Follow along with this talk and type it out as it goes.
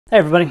Hey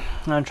everybody,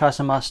 I'm going to try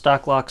some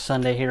stock lock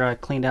Sunday here. I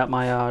cleaned out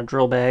my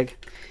drill bag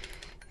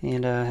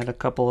and had a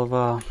couple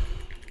of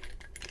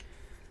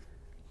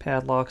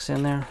padlocks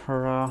in there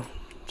for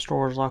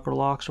storage locker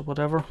locks or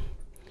whatever.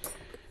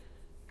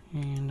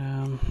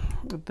 And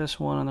with this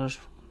one, and there's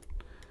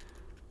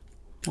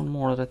one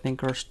more that I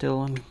think are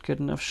still in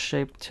good enough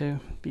shape to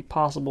be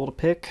possible to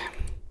pick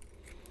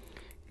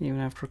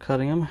even after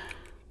cutting them.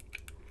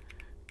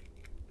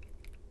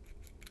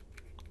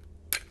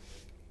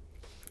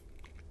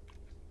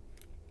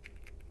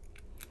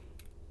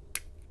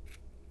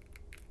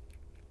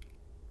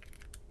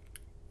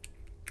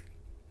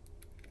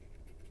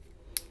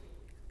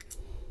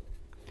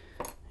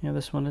 Yeah,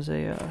 this one is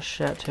a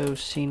Chateau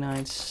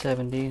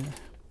C970.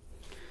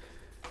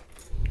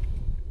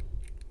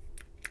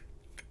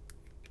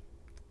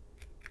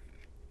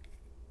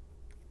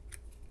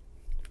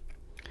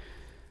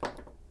 I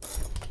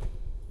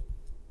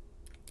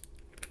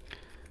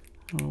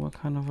don't know what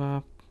kind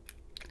of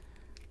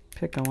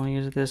pick I want to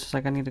use with this. It's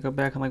like I need to go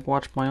back and like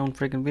watch my own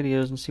freaking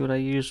videos and see what I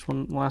used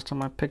when last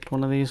time I picked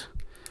one of these.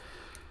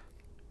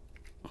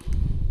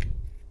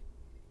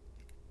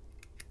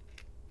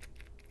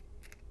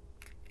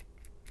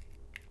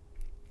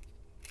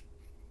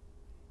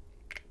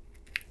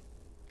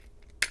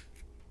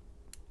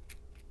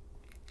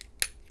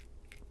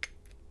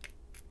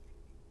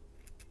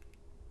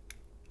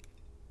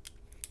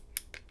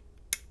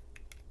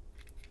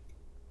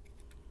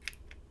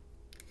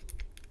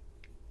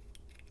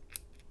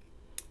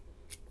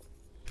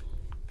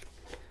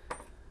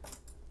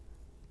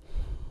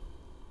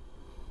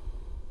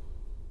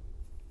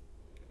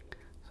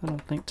 I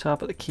don't think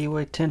top of the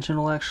keyway tension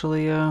will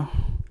actually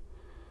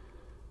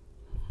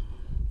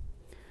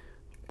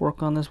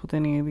work on this with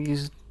any of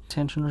these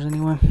tensioners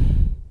anyway.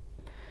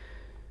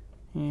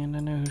 And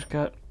I know who's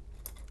got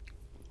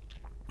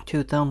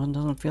two thumbs and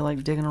doesn't feel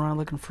like digging around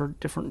looking for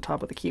different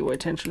top of the keyway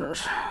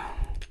tensioners.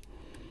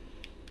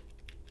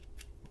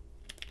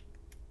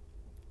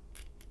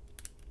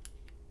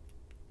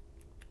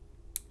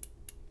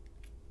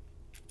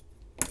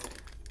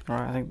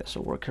 Alright, I think this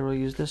will work here. We'll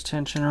use this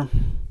tensioner,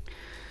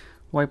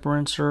 wiper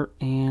insert,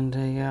 and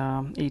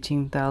a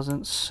 18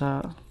 thousandths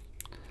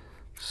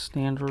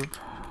standard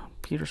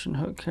Peterson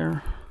hook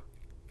here.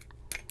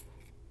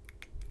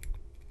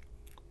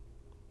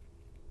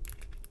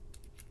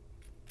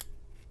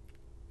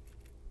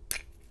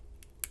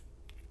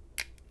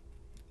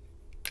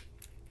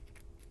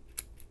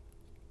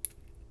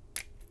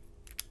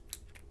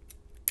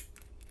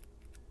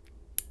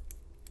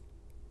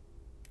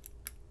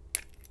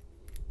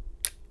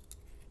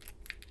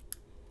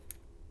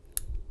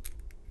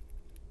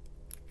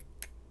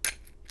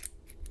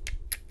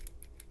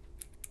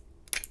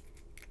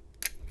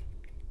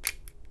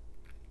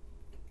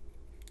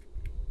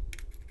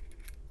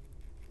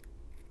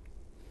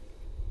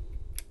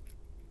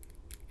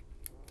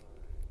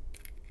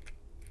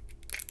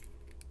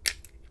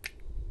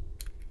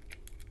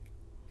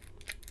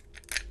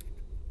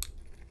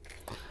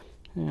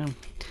 Yeah,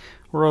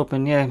 we're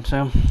open, yeah,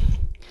 so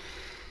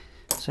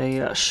it's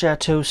a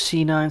Chateau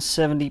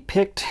C970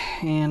 picked,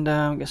 and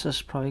I guess this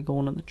is probably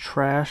going in the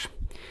trash.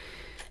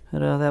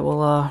 But that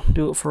will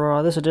do it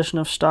for this edition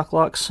of Stock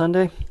Lock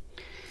Sunday,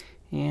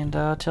 and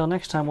till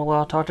next time,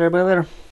 we'll talk to everybody later.